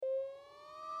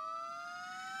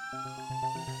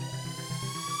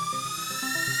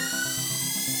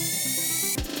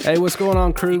Hey, what's going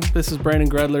on, crew? This is Brandon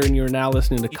Gredler, and you're now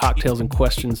listening to Cocktails and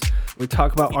Questions. We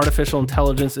talk about artificial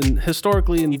intelligence, and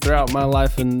historically and throughout my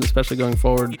life, and especially going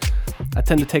forward, I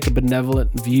tend to take a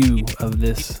benevolent view of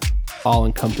this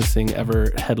all-encompassing,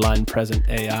 ever-headline-present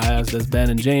AI, as does Ben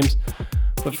and James.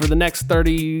 But for the next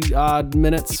 30-odd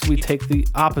minutes, we take the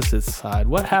opposite side.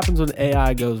 What happens when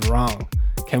AI goes wrong?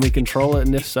 Can we control it?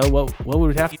 And if so, what would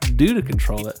we have to do to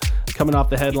control it? Coming off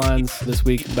the headlines this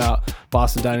week about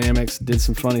Boston Dynamics, did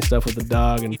some funny stuff with the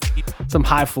dog, and some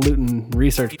highfalutin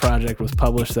research project was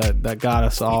published that got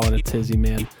us all in a tizzy,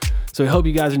 man. So we hope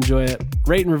you guys enjoy it.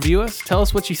 Rate and review us. Tell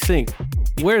us what you think.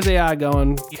 Where's AI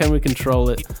going? Can we control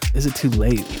it? Is it too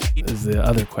late? Is the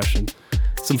other question.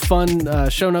 Some fun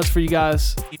show notes for you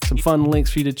guys. Some fun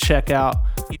links for you to check out.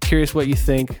 Curious what you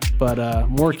think, but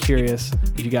more curious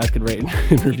if you guys could rate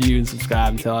and review and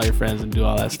subscribe and tell all your friends and do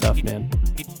all that stuff, man.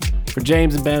 For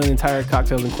James and Ben and the entire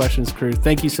Cocktails and Questions crew,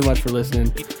 thank you so much for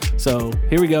listening. So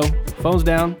here we go. Phones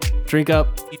down. Drink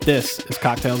up. This is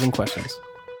Cocktails and Questions.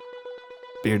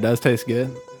 Beer does taste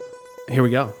good. Here we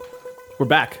go. We're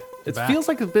back. It feels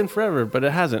like it's been forever, but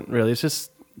it hasn't really. It's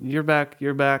just you're back.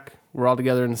 We're all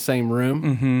together in the same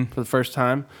room for the first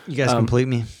time. You guys complete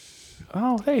me.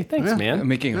 Oh, hey, thanks, man. I'm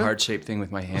making a heart-shaped thing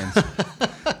with my hands.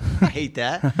 I hate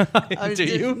that. Do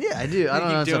you? Yeah, I do. I don't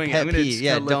know. It's a pet peeve.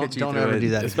 Yeah, don't ever do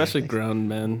that. Especially grown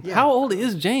men. Yeah. How old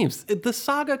is James? The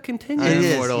saga continues. It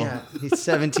is, yeah. He's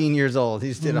 17 years old. He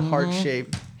just did a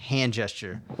heart-shaped hand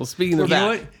gesture. Well, speaking of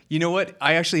that. You know what?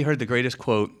 I actually heard the greatest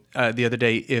quote the other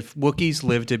day. If Wookiees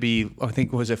live to be, I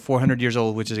think, 400 years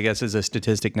old, which I guess is a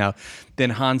statistic now, then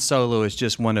Han Solo is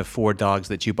just one of 4 dogs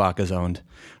that Chewbacca's owned.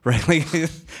 Right? Like, I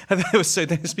thought it was so.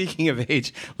 Speaking of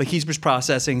age, like he's just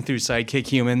processing through sidekick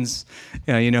humans,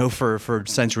 for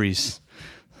centuries.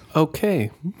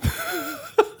 Okay.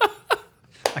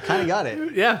 I kind of got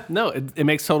it. Yeah, no, it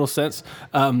makes total sense.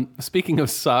 Speaking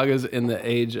of sagas in the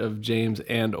age of James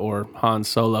and or Han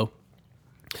Solo,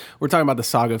 we're talking about the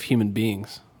saga of human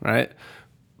beings, right?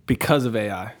 Because of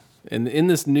AI. And in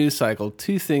this news cycle,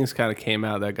 2 things kind of came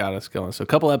out that got us going. So a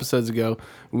couple episodes ago,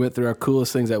 we went through our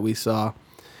coolest things that we saw.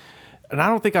 And I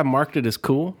don't think I marked it as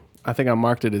cool. I think I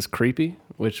marked it as creepy,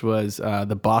 which was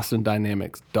the Boston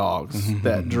Dynamics dogs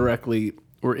that directly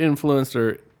were influenced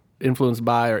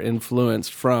by or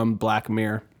influenced from Black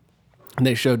Mirror. And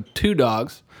they showed 2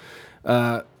 dogs,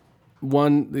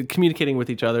 one communicating with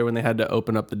each other when they had to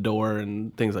open up the door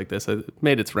and things like this. It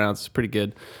made its rounds. It's pretty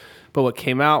good. But what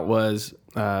came out was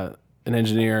an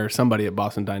engineer, somebody at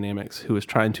Boston Dynamics, who was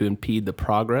trying to impede the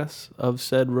progress of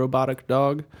said robotic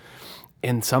dog.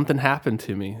 And something happened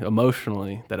to me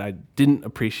emotionally that I didn't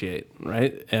appreciate,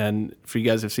 right? And for you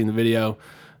guys who've seen the video,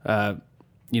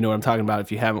 you know what I'm talking about.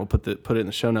 If you haven't, we'll put it in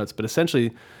the show notes. But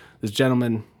essentially, this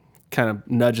gentleman kind of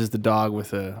nudges the dog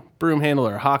with a broom handle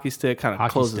or a hockey stick, kind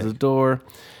of closes the door,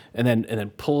 and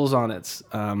then pulls on its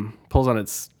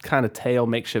kind of tail,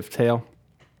 makeshift tail.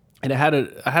 And I had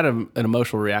an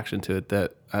emotional reaction to it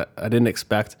that I didn't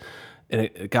expect. And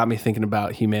it got me thinking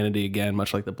about humanity again,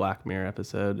 much like the Black Mirror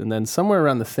episode. And then somewhere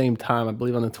around the same time, I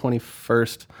believe on the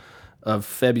 21st of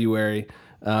February,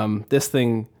 this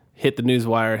thing hit the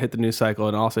newswire, hit the news cycle,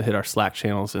 and also hit our Slack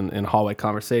channels and Hallway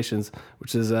Conversations,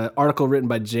 which is an article written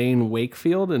by Jane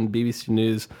Wakefield in BBC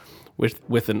News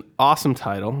with an awesome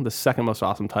title, the second most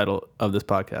awesome title of this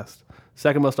podcast.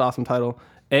 Second most awesome title,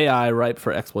 AI ripe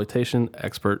for exploitation,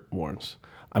 expert warns.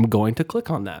 I'm going to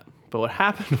click on that. But what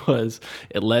happened was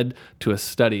it led to a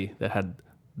study that had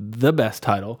the best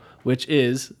title, which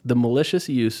is The Malicious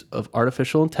Use of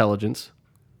Artificial Intelligence,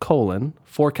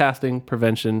 Forecasting,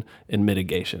 Prevention, and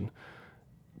Mitigation.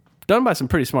 Done by some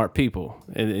pretty smart people.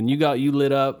 And you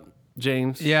lit up,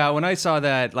 James. Yeah, when I saw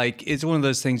that, like, it's one of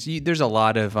those things. There's a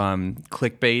lot of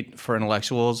clickbait for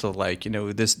intellectuals of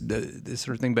this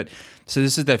sort of thing. But so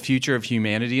this is the Future of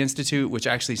Humanity Institute, which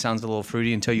actually sounds a little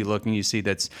fruity until you look and you see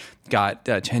that's got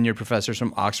tenured professors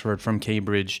from Oxford, from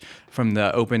Cambridge, from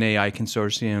the OpenAI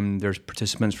Consortium. There's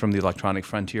participants from the Electronic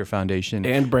Frontier Foundation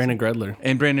and Brandon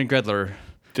Gredler.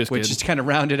 Which is kind of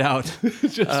rounded out.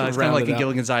 It's kind of like in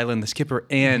Gilligan's Island, the skipper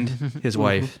and his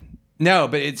wife. No,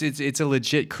 but it's a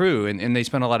legit crew, and they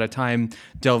spend a lot of time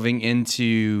delving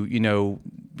into,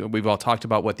 we've all talked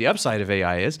about what the upside of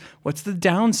AI is. What's the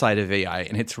downside of AI?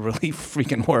 And it's really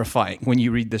freaking horrifying when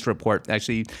you read this report.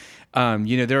 Actually,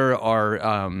 there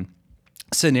are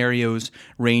scenarios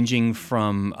ranging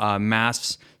from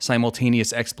mass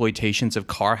simultaneous exploitations of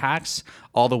car hacks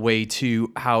all the way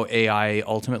to how AI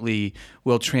ultimately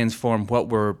will transform what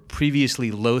were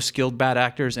previously low-skilled bad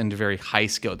actors into very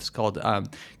high-skilled. It's called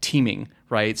teaming,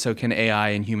 right? So can AI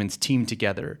and humans team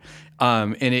together?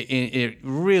 And it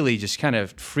really just kind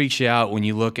of freaks you out when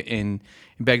you look, and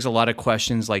it begs a lot of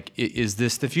questions like, is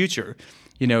this the future?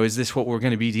 Is this what we're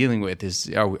going to be dealing with?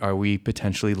 Are we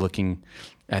potentially looking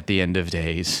at the end of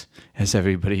days, as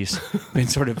everybody's been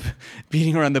sort of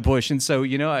beating around the bush? And so,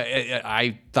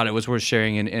 I thought it was worth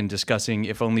sharing and discussing,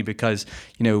 if only because,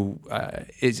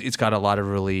 it's got a lot of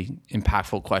really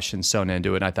impactful questions sewn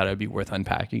into it. And I thought it'd be worth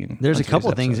unpacking. There's a couple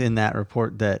of things in that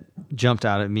report that jumped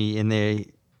out at me, and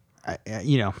I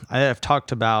have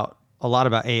talked about a lot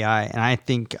about AI, and I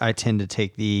think I tend to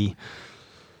take the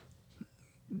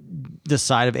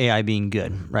side of AI being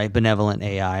good, right? Benevolent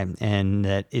AI, and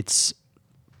that it's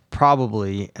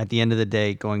probably at the end of the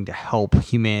day going to help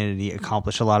humanity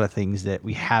accomplish a lot of things that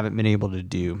we haven't been able to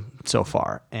do so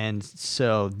far. And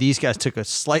so these guys took a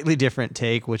slightly different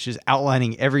take, which is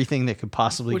outlining everything that could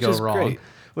possibly go wrong. Great.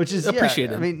 Which is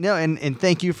appreciated. I mean, no, and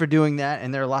thank you for doing that.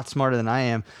 And they're a lot smarter than I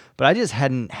am, but I just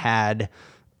hadn't had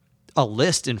a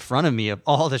list in front of me of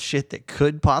all the shit that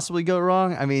could possibly go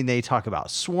wrong. I mean, they talk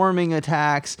about swarming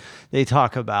attacks. They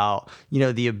talk about,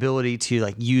 the ability to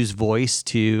like use voice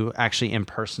to actually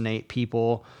impersonate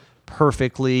people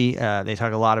perfectly. They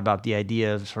talk a lot about the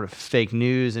idea of sort of fake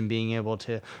news and being able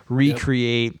to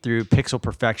recreate through pixel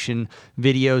perfection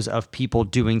videos of people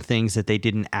doing things that they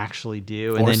didn't actually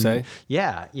do. And then,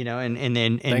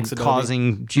 and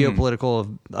causing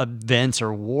geopolitical events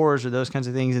or wars or those kinds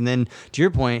of things. And then to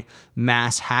your point,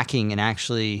 mass hacking and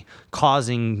actually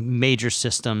causing major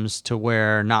systems to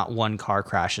where not one car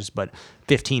crashes, but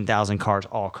 15,000 cars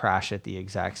all crash at the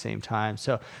exact same time.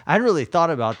 So I hadn't really thought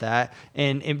about that.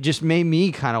 And it just made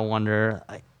me kind of wonder,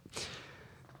 like,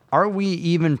 are we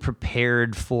even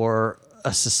prepared for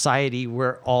a society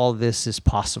where all this is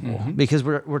possible? Mm-hmm. Because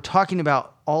we're talking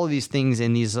about all of these things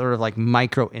in these sort of like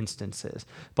micro instances.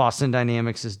 Boston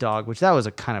Dynamics' dog, which that was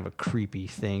a kind of a creepy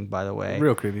thing, by the way.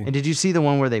 Real creepy. And did you see the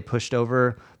one where they pushed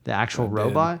over the actual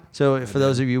robot? So for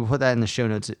those of you, we'll put that in the show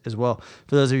notes as well.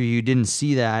 For those of you who didn't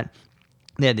see that,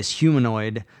 they had this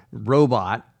humanoid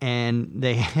robot, and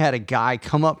they had a guy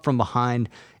come up from behind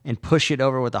and push it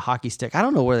over with a hockey stick. I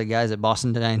don't know where the guys at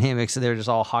Boston Dynamics, they're just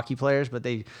all hockey players, but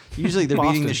they're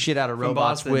beating the shit out of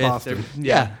robots with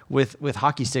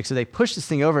hockey sticks. So they push this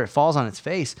thing over, it falls on its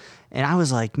face. And I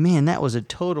was like, man, that was a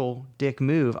total dick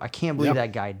move. I can't believe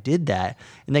that guy did that.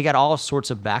 And they got all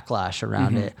sorts of backlash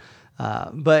around it.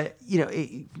 But,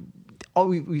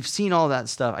 we've seen all that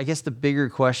stuff. I guess the bigger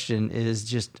question is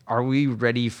just, are we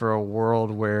ready for a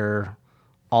world where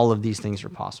all of these things are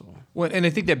possible? Well, and I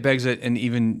think that begs an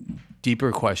even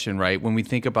deeper question, right? When we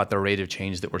think about the rate of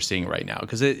change that we're seeing right now,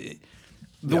 because the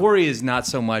worry is not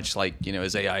so much like,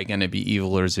 is AI going to be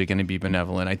evil or is it going to be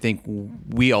benevolent? I think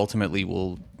we ultimately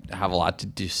will have a lot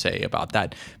to say about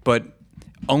that, but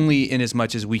only in as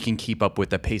much as we can keep up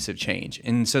with the pace of change.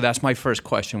 And so that's my first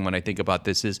question when I think about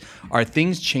this is, are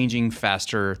things changing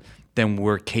faster than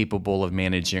we're capable of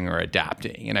managing or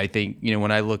adapting? And I think,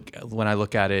 when I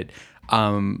look at it,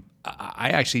 I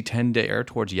actually tend to err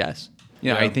towards yes.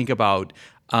 I think about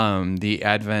the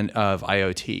advent of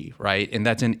IoT, right? And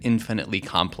that's an infinitely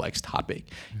complex topic.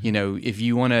 If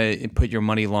you want to put your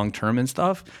money long term and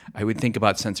stuff, I would think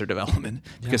about sensor development,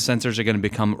 because sensors are going to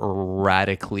become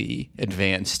radically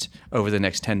advanced over the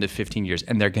next 10 to 15 years,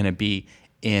 and they're going to be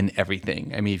in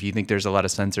everything. I mean, if you think there's a lot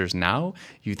of sensors now,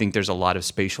 you think there's a lot of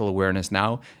spatial awareness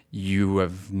now, you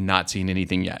have not seen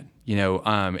anything yet.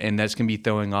 And that's going to be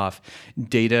throwing off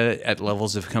data at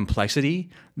levels of complexity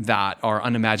that are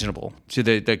unimaginable to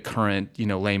the current,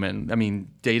 layman. I mean,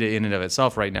 data in and of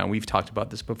itself right now, we've talked about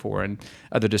this before in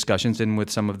other discussions and with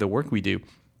some of the work we do.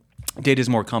 Data is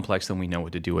more complex than we know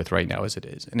what to do with right now as it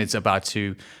is. And it's about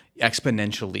to become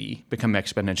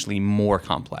exponentially more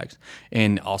complex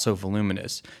and also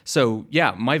voluminous. So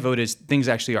yeah, my vote is things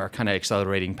actually are kind of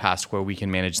accelerating past where we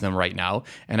can manage them right now.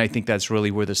 And I think that's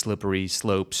really where the slippery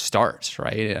slope starts,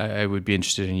 right? I would be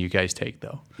interested in you guys' take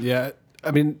though. Yeah.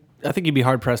 I mean, I think you'd be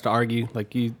hard pressed to argue,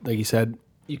 like you said,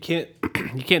 you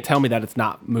can't tell me that it's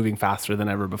not moving faster than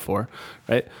ever before,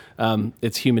 right?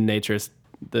 It's human nature. It's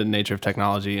the nature of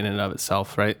technology in and of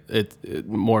itself, right? It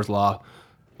Moore's law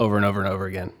over and over and over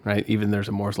again, right? Even there's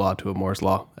a Moore's law to a Moore's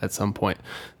law at some point.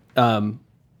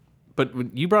 But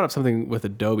you brought up something with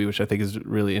Adobe, which I think is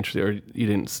really interesting. Or you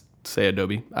didn't say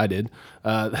Adobe, I did.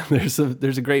 There's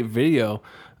a great video,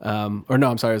 it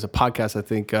was a podcast. I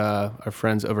think our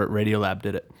friends over at Radiolab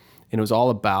did it, and it was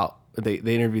all about they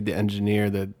interviewed the engineer,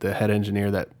 the head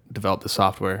engineer that developed the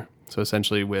software. So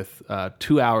essentially with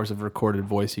 2 hours of recorded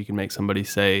voice, you can make somebody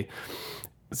say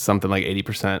something like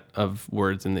 80% of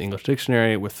words in the English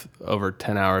dictionary. With over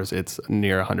 10 hours, it's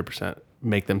near 100%.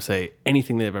 Make them say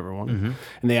anything they've ever wanted. Mm-hmm.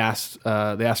 And they asked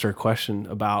her a question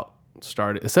about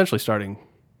essentially starting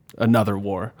another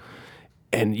war.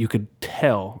 And you could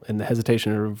tell in the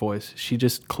hesitation in her voice, she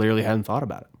just clearly hadn't thought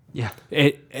about it. Yeah.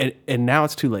 And now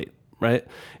it's too late, right?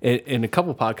 In a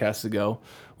couple podcasts ago,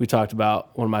 we talked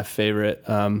about one of my favorite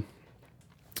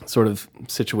sort of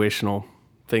situational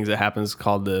things that happens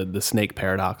called the snake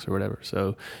paradox or whatever.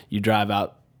 So you drive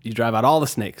out all the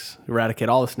snakes, eradicate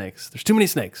all the snakes. There's too many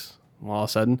snakes. Well, all of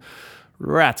a sudden,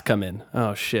 rats come in.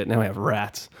 Oh shit! Now we have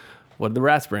rats. What did the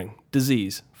rats bring?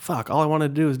 Disease. Fuck! All I wanted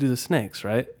to do is do the snakes,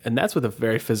 right? And that's with a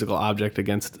very physical object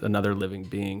against another living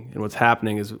being. And what's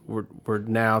happening is we're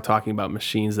now talking about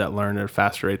machines that learn at a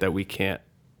faster rate that we can't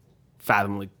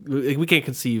fathom. We can't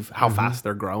conceive how fast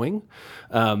they're growing.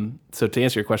 So to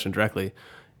answer your question directly,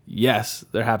 yes,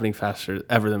 they're happening faster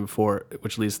ever than before,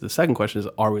 which leads to the second question is,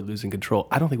 are we losing control?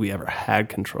 I don't think we ever had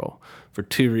control for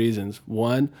two reasons.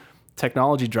 One,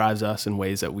 technology drives us in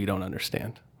ways that we don't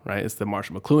understand, right? It's the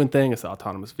Marshall McLuhan thing. It's the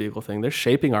autonomous vehicle thing. They're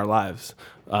shaping our lives,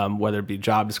 whether it be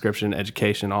job description,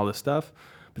 education, all this stuff.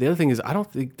 But the other thing is, I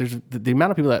don't think there's the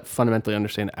amount of people that fundamentally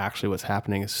understand actually what's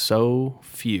happening is so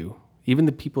few, even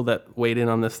the people that weighed in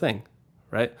on this thing.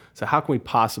 Right. So how can we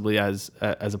possibly, as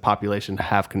a population,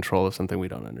 have control of something we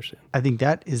don't understand? I think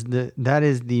that is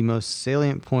the most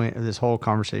salient point of this whole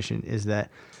conversation, is that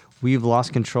we've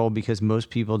lost control because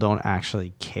most people don't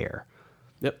actually care.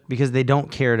 Yep. Because they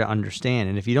don't care to understand.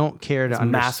 And if you don't care to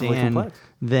understand,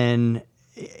 then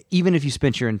even if you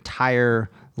spent your entire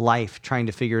life trying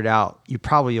to figure it out, you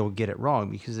probably will get it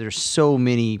wrong, because there's so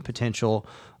many potential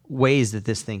ways that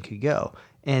this thing could go.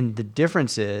 And the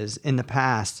difference is, in the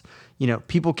past,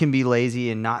 people can be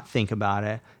lazy and not think about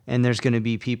it. And there's going to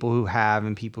be people who have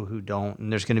and people who don't.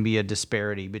 And there's going to be a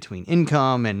disparity between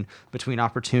income and between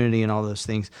opportunity and all those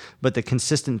things. But the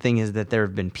consistent thing is that there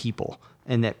have been people,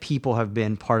 and that people have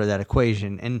been part of that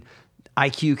equation. And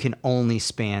IQ can only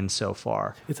span so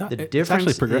far. It's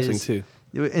actually progressing too.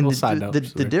 And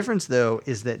the difference, though,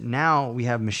 is that now we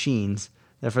have machines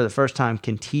that for the first time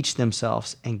can teach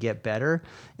themselves and get better.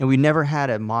 And we never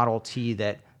had a Model T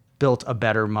that built a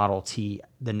better Model T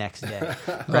the next day,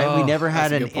 right? We never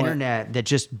had an internet that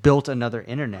just built another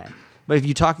internet. But if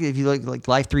you look like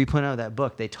Life 3.0, that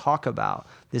book, they talk about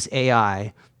this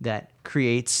AI that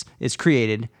is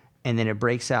created, and then it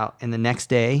breaks out, and the next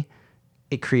day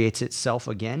it creates itself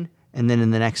again. And then in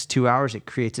the next 2 hours, it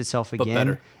creates itself again. But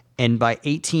better. And by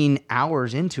 18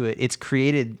 hours into it, it's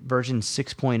created version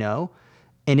 6.0.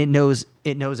 And it knows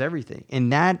everything.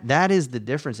 And that is the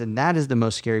difference. And that is the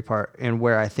most scary part, and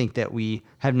where I think that we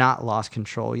have not lost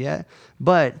control yet,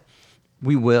 but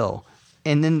we will.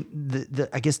 And then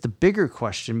I guess the bigger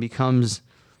question becomes,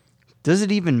 does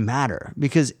it even matter?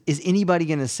 Because is anybody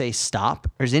going to say stop?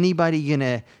 Or is anybody going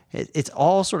to, it's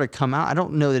all sort of come out. I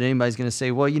don't know that anybody's going to say,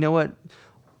 well, you know what?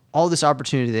 All this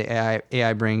opportunity that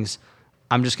AI brings,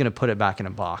 I'm just going to put it back in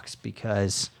a box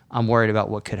because I'm worried about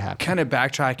what could happen. Kind of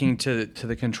backtracking to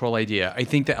the control idea, I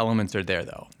think the elements are there,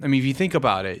 though. I mean, if you think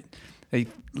about it,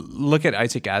 look at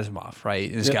Isaac Asimov, right?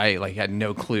 This guy had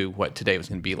no clue what today was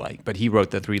going to be like, but he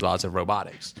wrote the 3 laws of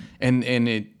robotics,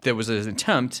 and there was an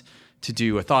attempt to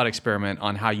do a thought experiment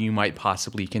on how you might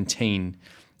possibly contain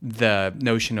the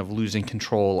notion of losing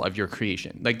control of your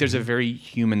creation. Like, there's a very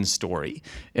human story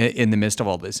in the midst of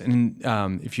all this. And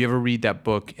if you ever read that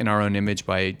book, In Our Own Image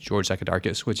by George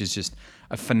Zacharakis, which is just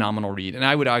a phenomenal read, and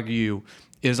I would argue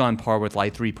is on par with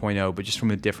Life 3.0, but just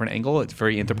from a different angle. It's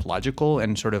very anthropological,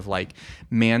 and sort of like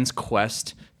man's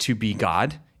quest to be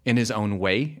God in his own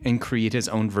way and create his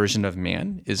own version of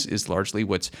man is largely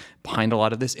what's behind a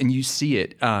lot of this. And you see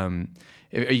it. Are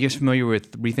you guys familiar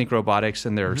with Rethink Robotics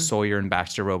and their Sawyer and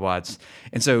Baxter robots?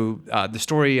 And so the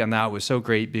story on that was so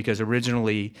great, because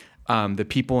originally the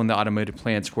people in the automotive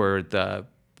plants where the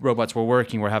robots were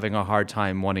working were having a hard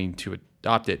time wanting to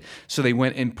adopt it. So they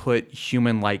went and put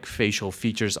human-like facial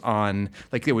features on,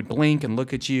 like they would blink and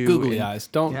look at you. Googly eyes.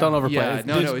 Don't overplay it.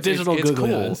 It's digital it's googly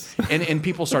cool. eyes. And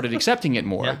people started accepting it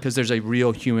more because there's a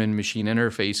real human-machine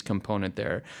interface component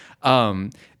there.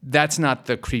 That's not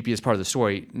the creepiest part of the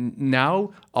story.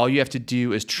 Now, all you have to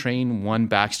do is train one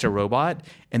Baxter robot,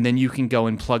 and then you can go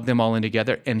and plug them all in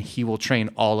together, and he will train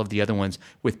all of the other ones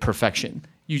with perfection.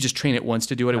 You just train it once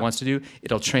to do what it wants to do.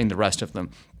 It'll train the rest of them.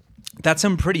 That's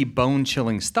some pretty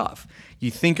bone-chilling stuff.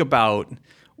 You think about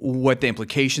what the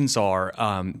implications are,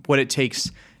 what it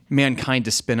takes, mankind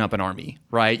to spin up an army,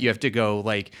 right? You have to go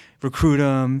like recruit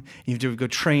them, you have to go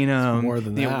train them, more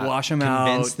than that. wash them out,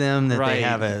 Convince them that right. they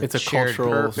have It's a shared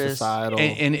cultural, purpose. societal.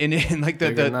 and like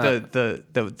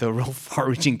the real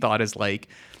far-reaching thought is like,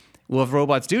 well, if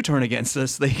robots do turn against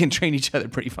us, they can train each other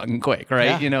pretty fucking quick, right?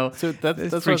 Yeah. You know, So that's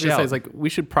what I was freaks going to say. out. Is like we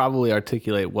should probably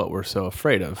articulate what we're so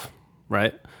afraid of,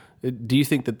 right? Do you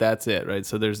think that that's it, right?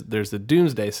 So there's the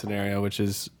doomsday scenario, which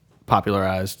is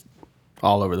popularized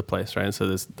all over the place, right? And so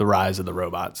there's the rise of the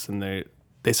robots, and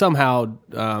they somehow,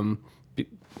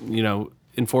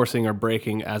 enforcing or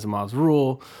breaking Asimov's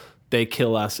rule, they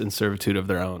kill us in servitude of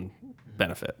their own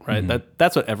benefit, right?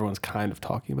 That's what everyone's kind of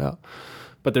talking about.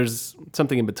 But there's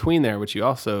something in between there, which you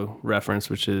also referenced,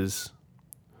 which is,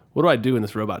 what do I do when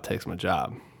this robot takes my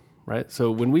job, right? So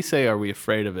when we say, are we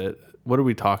afraid of it, what are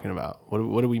we talking about?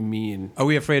 What do we mean? Are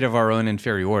we afraid of our own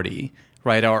inferiority,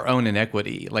 right? Our own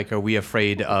inequity? Like, are we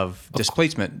afraid of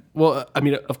displacement? Well, I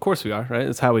mean, of course we are, right?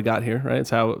 It's how we got here, right? It's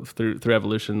how through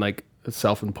evolution, like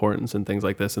self-importance and things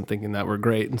like this, and thinking that we're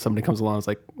great, and somebody comes along and is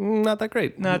like, not that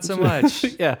great, Not so much.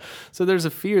 Yeah. So there's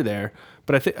a fear there,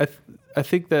 but I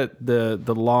think that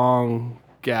the long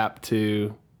gap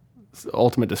to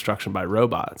ultimate destruction by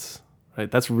robots,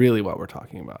 right? That's really what we're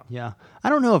talking about. Yeah. I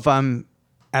don't know if I'm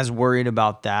as worried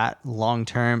about that long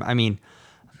term. I mean,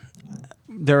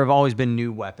 there have always been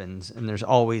new weapons, and there's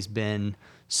always been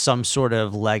some sort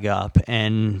of leg up,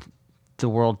 and the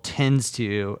world tends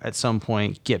to, at some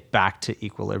point, get back to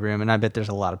equilibrium. And I bet there's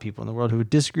a lot of people in the world who would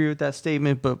disagree with that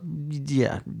statement, but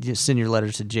yeah, just send your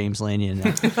letters to James Lanyon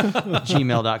at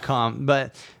gmail.com.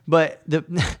 But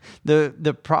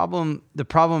the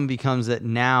problem becomes that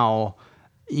now,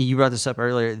 you brought this up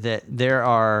earlier, that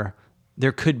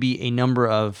there could be a number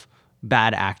of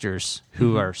bad actors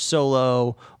who are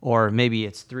solo, or maybe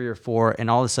it's 3 or 4,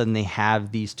 and all of a sudden they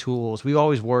have these tools. We've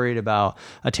always worried about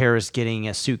a terrorist getting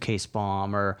a suitcase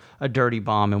bomb or a dirty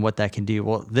bomb and what that can do.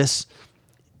 Well, this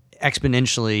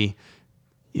exponentially,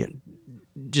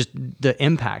 just the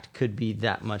impact could be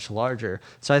that much larger.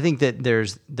 So I think that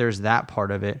there's that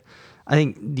part of it. I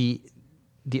think the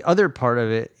other part of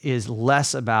it is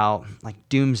less about like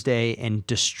doomsday and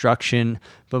destruction,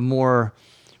 but more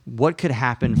what could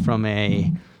happen from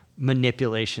a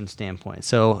manipulation standpoint.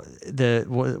 So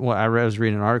what I was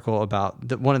reading an article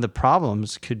about one of the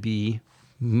problems could be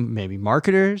maybe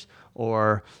marketers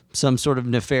or some sort of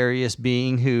nefarious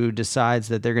being who decides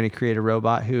that they're going to create a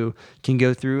robot who can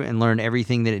go through and learn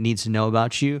everything that it needs to know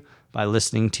about you by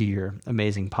listening to your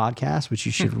amazing podcast, which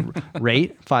you should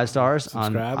rate 5 stars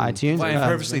on iTunes. Why I'm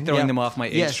purposely throwing them off my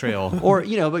age trail. Or,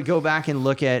 but go back and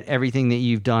look at everything that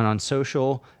you've done on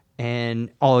social and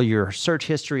all your search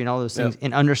history and all those things,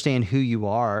 and understand who you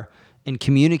are and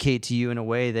communicate to you in a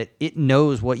way that it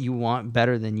knows what you want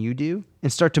better than you do,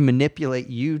 and start to manipulate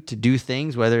you to do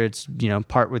things, whether it's,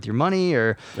 part with your money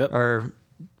or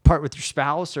part with your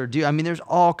spouse there's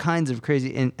all kinds of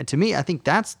crazy. And to me, I think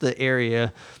that's the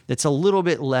area that's a little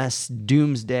bit less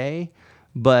doomsday,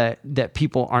 but that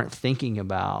people aren't thinking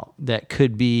about, that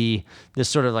could be this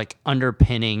sort of like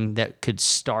underpinning that could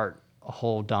start a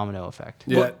whole domino effect.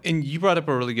 Yeah. Well, and you brought up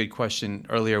a really good question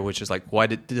earlier, which is like, why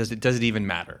does it even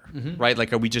matter, right?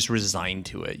 Like, are we just resigned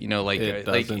to it? It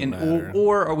doesn't matter.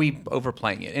 Or are we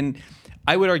overplaying it? And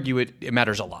I would argue it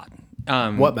matters a lot.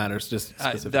 What matters, just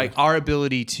specifically? Like our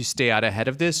ability to stay out ahead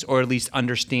of this, or at least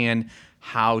understand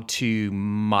how to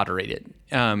moderate it,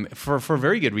 for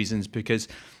very good reasons, because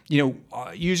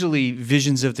usually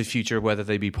visions of the future, whether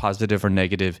they be positive or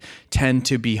negative, tend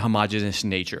to be homogenous in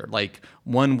nature, like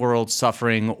one world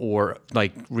suffering or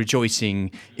like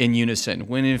rejoicing in unison,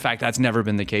 when in fact that's never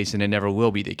been the case, and it never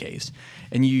will be the case.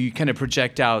 And you kind of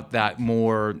project out that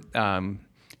more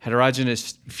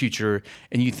heterogeneous future,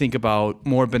 and you think about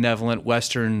more benevolent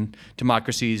Western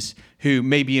democracies who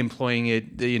may be employing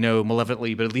it,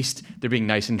 malevolently, but at least they're being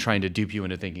nice and trying to dupe you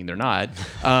into thinking they're not.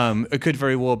 It could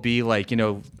very well be like,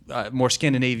 more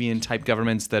Scandinavian type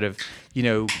governments that have,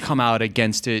 come out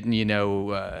against it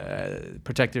and,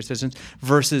 protect their citizens,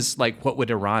 versus like, what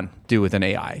would Iran do with an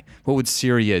AI? What would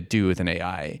Syria do with an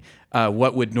AI?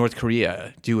 What would North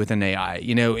Korea do with an AI?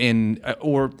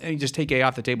 Or just take AI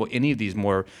off the table, any of these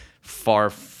more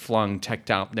far-flung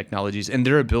technologies, and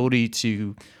their ability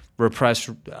to repress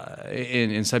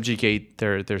and subjugate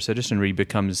their citizenry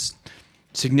becomes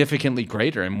significantly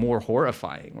greater and more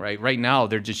horrifying, right? Right now,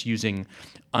 they're just using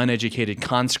uneducated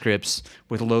conscripts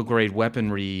with low-grade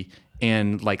weaponry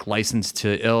and like license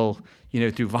to ill,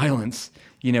 through violence.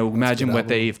 Imagine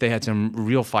if they had some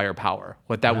real firepower,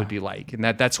 what that would be like. And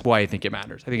that's why I think it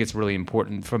matters. I think it's really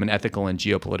important from an ethical and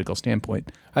geopolitical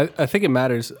standpoint. I think it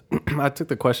matters. I took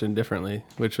the question differently,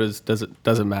 which was, does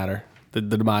it matter? the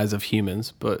demise of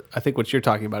humans. But I think what you're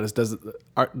talking about is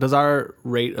does our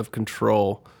rate of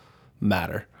control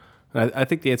matter? And I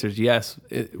think the answer is yes,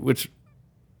 which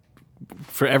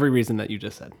for every reason that you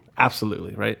just said,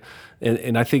 absolutely, right?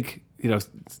 And I think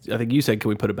I think you said, can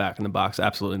we put it back in the box?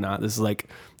 Absolutely not. This is like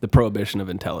the prohibition of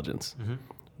intelligence. Mm-hmm.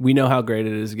 We know how great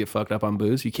it is to get fucked up on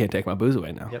booze. You can't take my booze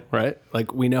away now, right?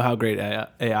 Like we know how great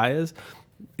AI is.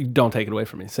 Don't take it away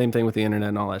from me. Same thing with the internet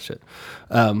and all that shit.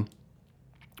 But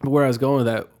where I was going with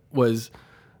that was,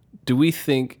 do we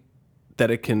think that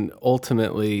it can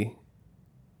ultimately,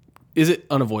 is it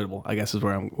unavoidable? I guess is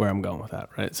where I'm going with that,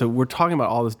 right? So we're talking about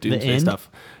all this doomsday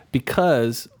stuff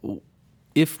because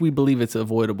if we believe it's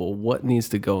avoidable, what needs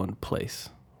to go in place,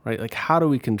 right? Like how do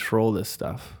we control this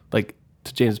stuff? Like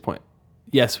to James' point,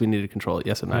 yes, we need to control it.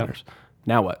 Yes, it matters. Yep.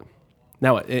 Now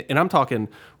what? And I'm talking,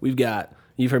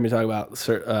 you've heard me talk about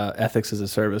ethics as a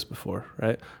service before,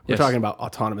 right? We're talking about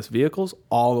autonomous vehicles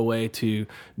all the way to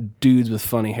dudes with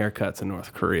funny haircuts in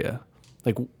North Korea.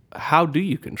 Like, how do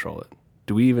you control it?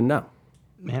 Do we even know?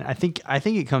 Man, I think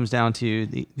it comes down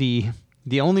to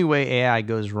the only way AI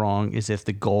goes wrong is if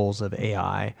the goals of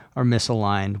AI are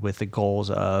misaligned with the goals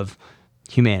of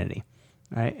humanity,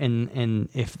 right? And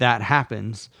if that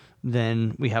happens,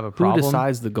 then we have a problem. Who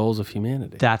decides the goals of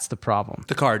humanity? That's the problem.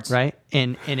 The cards, right?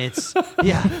 And it's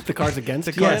the cards against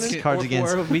the cards. Yes, cards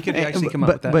against. Or we could actually come up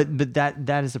with that. But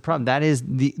that is the problem. That is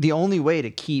the only way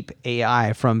to keep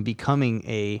AI from becoming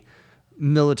a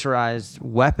militarized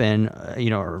weapon,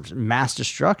 or mass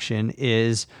destruction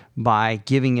is by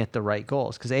giving it the right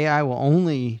goals. Because AI will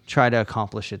only try to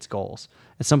accomplish its goals.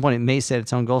 At some point, it may set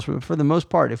its own goals, but for the most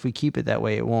part, if we keep it that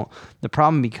way, it won't. The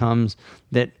problem becomes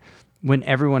that when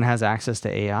everyone has access to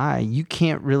AI, you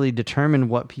can't really determine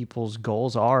what people's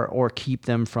goals are or keep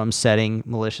them from setting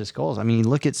malicious goals. I mean,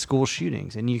 look at school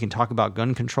shootings, and you can talk about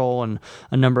gun control in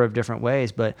a number of different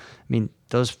ways, but I mean,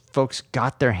 those folks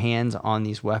got their hands on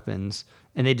these weapons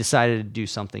and they decided to do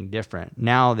something different.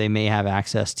 Now they may have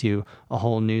access to a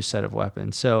whole new set of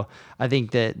weapons. So I think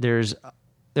that there's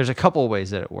a couple of ways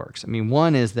that it works. I mean,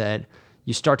 one is that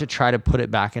you start to try to put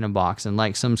it back in a box, and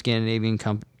like some Scandinavian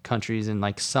countries and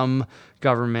like some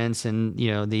governments and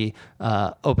the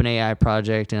OpenAI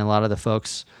project and a lot of the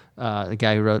folks, the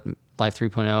guy who wrote Life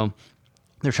 3.0,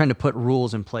 they're trying to put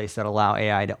rules in place that allow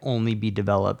AI to only be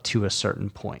developed to a certain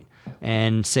point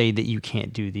and say that you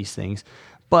can't do these things.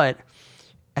 But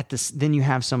then you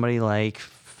have somebody like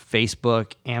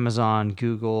Facebook, Amazon,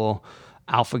 Google,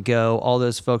 AlphaGo, all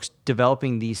those folks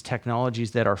developing these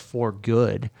technologies that are for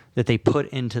good that they put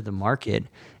into the market,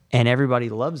 and everybody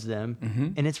loves them. Mm-hmm.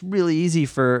 And it's really easy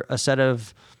for a set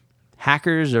of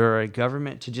hackers or a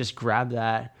government to just grab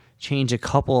that, change a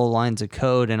couple of lines of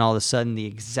code, and all of a sudden the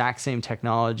exact same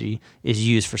technology is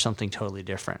used for something totally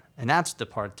different. And that's the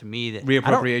part to me that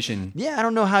reappropriation. I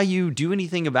don't know how you do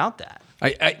anything about that.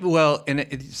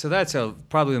 So that's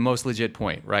probably the most legit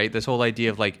point, right? This whole idea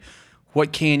of like,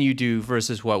 what can you do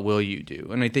versus what will you do?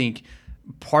 And I think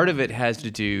part of it has to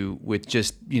do with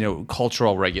just,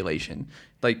 cultural regulation.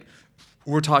 Like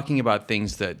we're talking about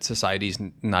things that society's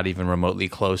not even remotely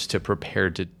close to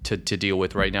prepared to deal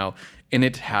with right now. And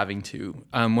it's having to.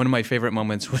 One of my favorite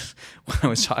moments was when I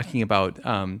was talking about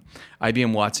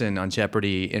IBM Watson on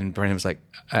Jeopardy, and Brandon was like,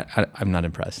 I'm not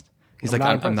impressed. He's like,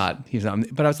 I'm not. He's not.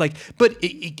 But I was like, but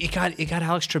it got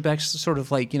Alex Trebek's sort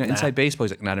of like, inside baseball.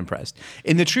 He's like, not impressed.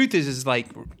 And the truth is like,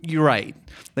 you're right.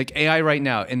 Like AI right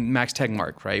now, and Max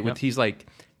Tegmark, right? Yep. He's like,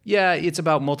 yeah, it's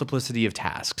about multiplicity of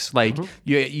tasks. Like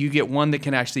you get one that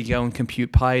can actually go and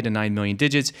compute pi to 9 million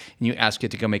digits, and you ask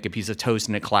it to go make a piece of toast,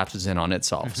 and it collapses in on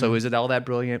itself. Mm-hmm. So is it all that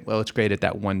brilliant? Well, it's great at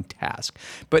that one task.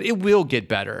 But it will get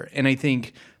better. And I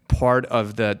think part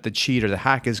of the cheat or the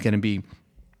hack is going to be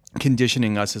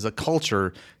conditioning us as a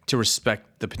culture to respect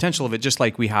the potential of it, just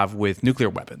like we have with nuclear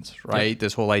weapons, right? Yeah.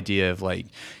 This whole idea of like,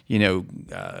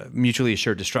 mutually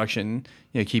assured destruction,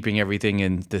 keeping everything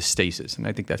in the stasis. And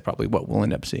I think that's probably what we'll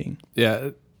end up seeing. Yeah.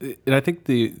 And I think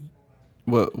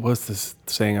what's this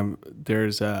saying?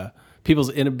 There's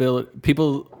people's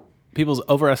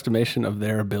overestimation of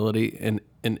their ability and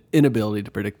inability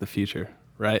to predict the future.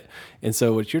 Right. And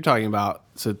so what you're talking about,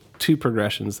 so two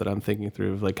progressions that I'm thinking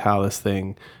through of like how this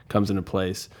thing comes into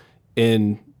place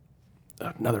in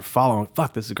another following.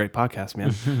 Fuck, this is a great podcast,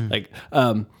 man.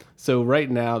 So right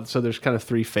now, so there's kind of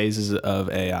three phases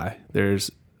of AI. There's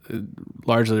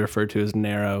largely referred to as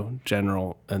narrow,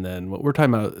 general, and then what we're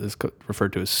talking about is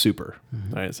referred to as super.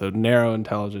 Mm-hmm. Right. So narrow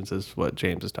intelligence is what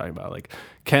James is talking about. Like,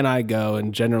 can I go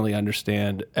and generally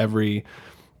understand every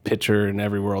pitcher in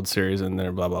every World Series and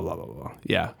then blah, blah, blah, blah, blah.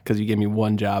 Yeah, because you gave me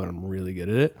one job and I'm really good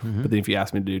at it. Mm-hmm. But then if you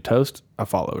ask me to do toast, I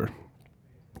fall over.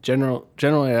 general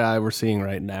AI we're seeing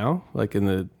right now, like in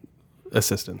the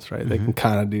assistants, right? They can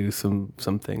kind of do some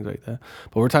things like that.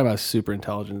 But we're talking about super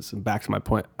intelligence. And back to my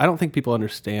point, I don't think people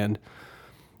understand,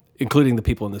 including the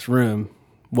people in this room,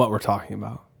 what we're talking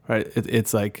about, right?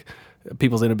 It's like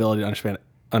people's inability to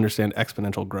understand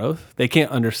exponential growth. They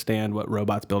can't understand what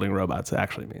robots building robots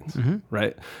actually means,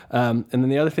 right? And then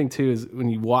the other thing too is when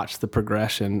you watch the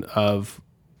progression of,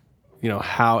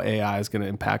 how AI is going to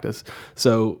impact us.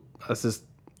 So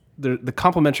the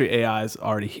complementary AI is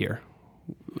already here.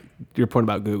 Your point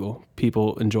about Google,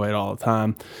 people enjoy it all the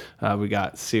time. We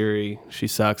got Siri, she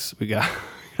sucks. We got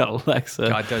Alexa.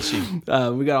 God, does she?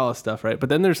 We got all this stuff, right? But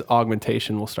then there's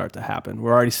augmentation will start to happen.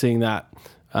 We're already seeing that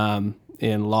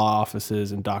in law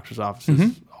offices and doctors'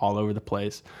 offices all over the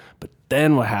place. But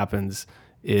then what happens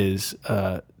is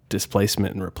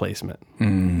displacement and replacement.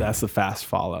 That's the fast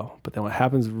follow. But then what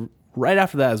happens right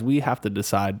after that is we have to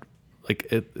decide,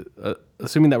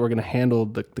 assuming that we're going to handle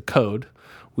the code,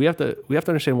 we have to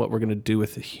understand what we're going to do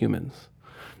with the humans,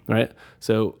 right?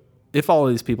 So if all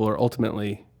of these people are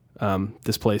ultimately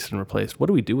displaced and replaced, what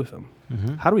do we do with them?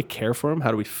 How do we care for them? How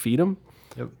do we feed them?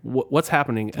 Yep. What's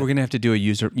happening? We're going to have to do a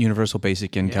universal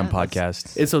basic income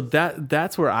podcast. And so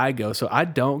that's where I go. So I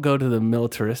don't go to the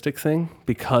militaristic thing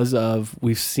because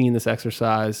we've seen this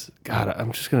exercise. God,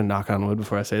 I'm just going to knock on wood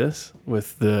before I say this,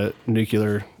 with the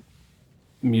nuclear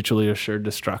mutually assured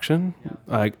destruction.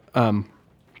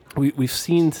 We've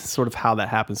seen sort of how that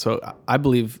happens. So I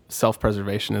believe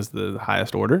self-preservation is the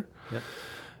highest order. Yep.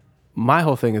 My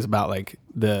whole thing is about like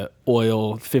the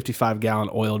 55-gallon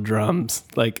oil drums,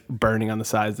 like burning on the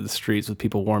sides of the streets with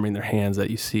people warming their hands that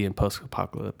you see in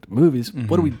post-apocalyptic movies.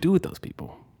 What do we do with those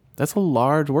people? That's a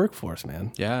large workforce,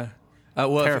 man. Yeah.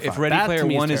 If Ready Player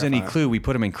One is any clue, we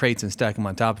put them in crates and stack them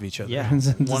on top of each other. Yeah.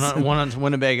 one on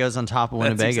Winnebagos on top of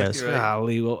Winnebagos. Exactly right.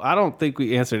 Golly, well, I don't think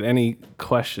we answered any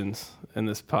questions in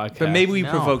this podcast. But maybe we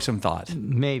provoked some thought.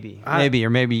 Maybe, or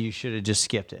maybe you should have just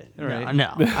skipped it. Right.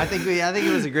 No. I think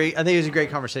it was a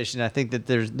great conversation. I think that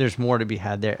there's more to be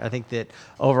had there. I think that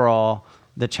overall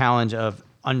the challenge of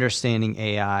understanding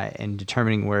AI and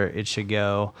determining where it should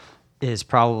go is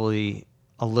probably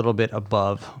a little bit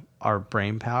above our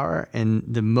brain power, and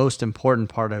the most important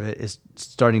part of it is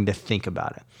starting to think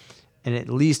about it and at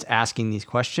least asking these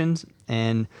questions,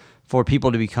 and for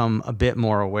people to become a bit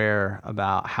more aware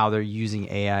about how they're using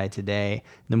AI today.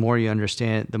 The more you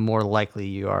understand it, the more likely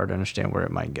you are to understand where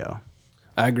it might go.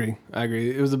 I agree.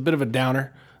 It was a bit of a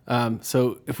downer.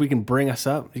 So if we can bring us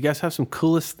up, you guys have some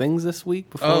coolest things this week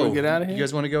before we get out of here? You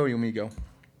guys want to go or you want me to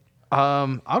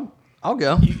go? I'll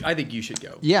go. I think you should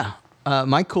go. Yeah.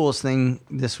 My coolest thing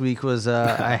this week was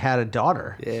I had a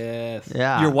daughter. Yes.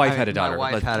 Yeah. Your wife had a daughter.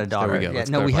 My wife had a daughter. There we go. Yeah,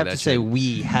 no, we have to say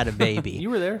we had a baby.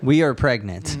 You were there. We are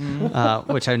pregnant,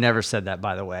 which I never said that,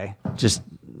 by the way. Just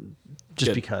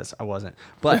because I wasn't.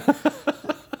 But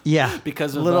yeah,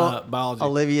 because of little biology.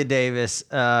 Olivia Davis,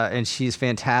 and she's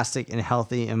fantastic and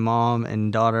healthy, and mom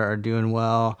and daughter are doing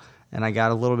well. And I got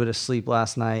a little bit of sleep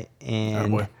last night,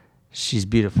 and she's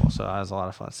beautiful, so that was a lot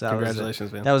of fun. So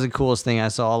congratulations, man. That was the coolest thing I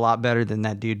saw. A lot better than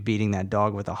that dude beating that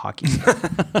dog with a hockey stick.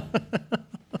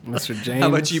 Mr. James. How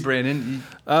about you, Brandon?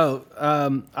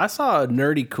 I saw a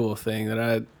nerdy cool thing that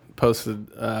I posted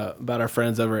about our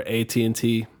friends over at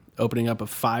AT&T opening up a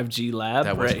 5G lab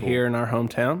here in our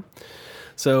hometown.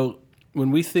 So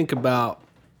when we think about,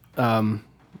 we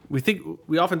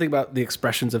often think about the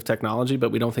expressions of technology,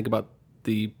 but we don't think about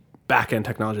the back-end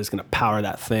technology that's going to power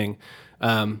that thing.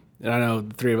 And I know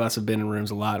the three of us have been in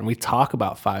rooms a lot, and we talk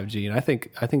about 5G, and I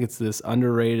think it's this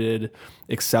underrated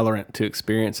accelerant to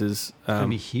experiences. It'd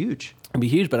be huge. It'd be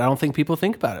huge, but I don't think people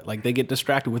think about it. Like, they get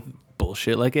distracted with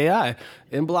bullshit like AI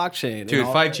and blockchain. Dude,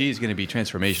 5G is going to be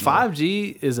transformational.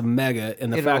 5G is a mega,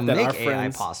 and the fact that our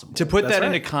friends... possible. To put that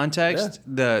into context,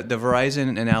 the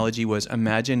Verizon analogy was,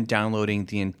 imagine downloading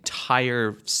the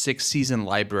entire 6-season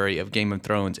library of Game of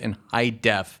Thrones in high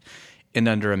def in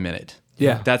under a minute.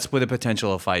 Yeah. That's with the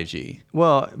potential of 5G.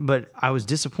 Well, but I was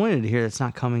disappointed to hear it's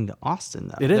not coming to Austin,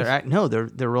 though. It is.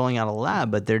 They're rolling out a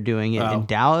lab, but they're doing it in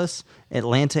Dallas,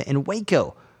 Atlanta, and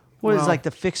Waco. What is like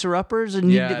the fixer-uppers and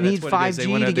need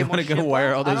 5G to get more to go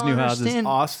wire all those new houses.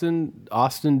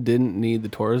 Austin didn't need the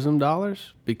tourism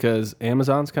dollars because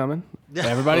Amazon's coming.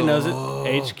 Everybody knows it.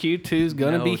 HQ2 is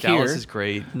going to be here. Dallas is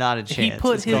great. Not a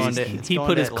chance. He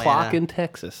put his clock in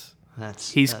Texas.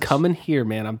 He's coming here,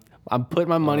 man. I'm putting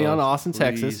my money on Austin,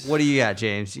 Texas. What do you got,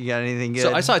 James? You got anything good?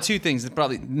 So I saw two things that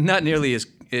probably not nearly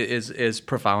as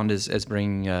profound as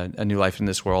bringing a new life in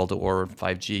this world or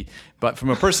 5G. But from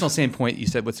a personal standpoint, you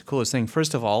said, what's the coolest thing?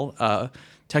 First of all,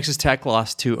 Texas Tech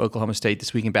lost to Oklahoma State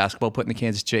this week in basketball, putting the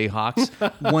Kansas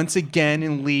Jayhawks once again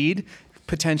in lead.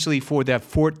 potentially for that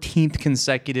 14th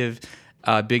consecutive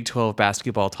Big 12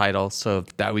 basketball title. So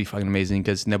that would be fucking amazing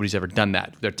because nobody's ever done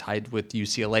that. They're tied with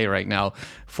UCLA right now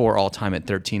for all time at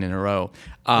 13 in a row.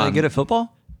 Are they good at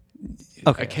football?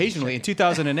 Okay. Occasionally. In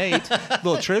 2008,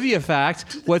 little trivia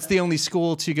fact, what's the only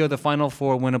school to go to the Final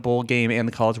Four, win a bowl game, and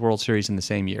the College World Series in the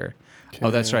same year? Oh,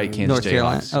 that's right, Kansas North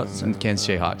Carolina. Jayhawks. Oh, Kansas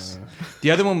Jayhawks.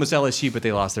 The other one was LSU, but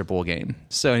they lost their bowl game.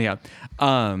 So, yeah.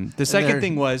 The second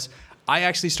thing was, I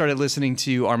actually started listening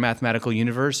to Our Mathematical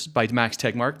Universe by Max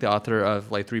Tegmark, the author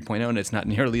of Light 3.0, and it's not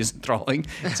nearly as enthralling.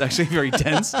 It's actually very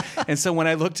dense. And so when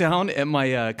I looked down at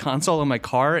my console in my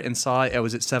car and saw I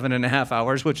was at 7.5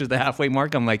 hours, which is the halfway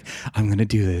mark, I'm like, I'm going to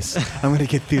do this. I'm going to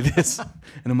get through this.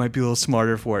 And I might be a little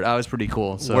smarter for it. That was pretty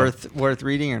cool. So, worth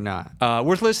reading or not?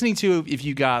 worth listening to if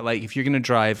you got, like, if you're going to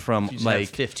drive from, like,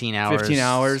 15 hours. 15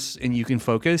 hours and you can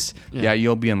focus, yeah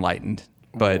you'll be enlightened.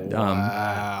 But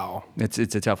Wow. it's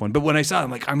a tough one. But when I saw it,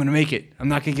 I'm like, I'm going to make it. I'm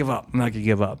not going to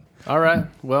give up. All right.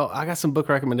 Well, I got some book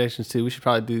recommendations too. We should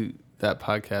probably do that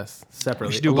podcast separately.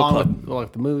 We should do a book club. along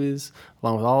with the movies,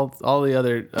 along with all the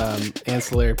other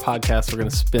ancillary podcasts we're going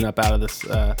to spin up out of this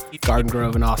Garden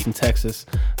Grove in Austin, Texas.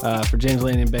 For James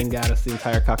Laney and Ben Gaddis, the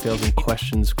entire Cocktails and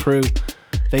Questions crew.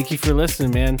 Thank you for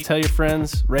listening, man. Tell your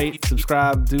friends, rate,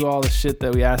 subscribe, do all the shit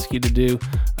that we ask you to do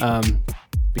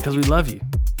because we love you.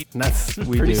 And that's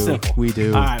pretty simple. We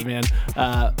do. All right, man.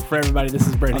 For everybody, this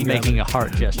is Brady. I'm making a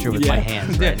heart gesture with my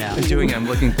hands right now. I'm doing it. I'm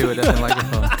looking through it at the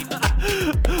microphone.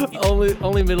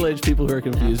 Only middle-aged people who are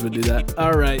confused would do that.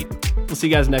 All right. We'll see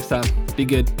you guys next time. Be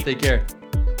good. Take care.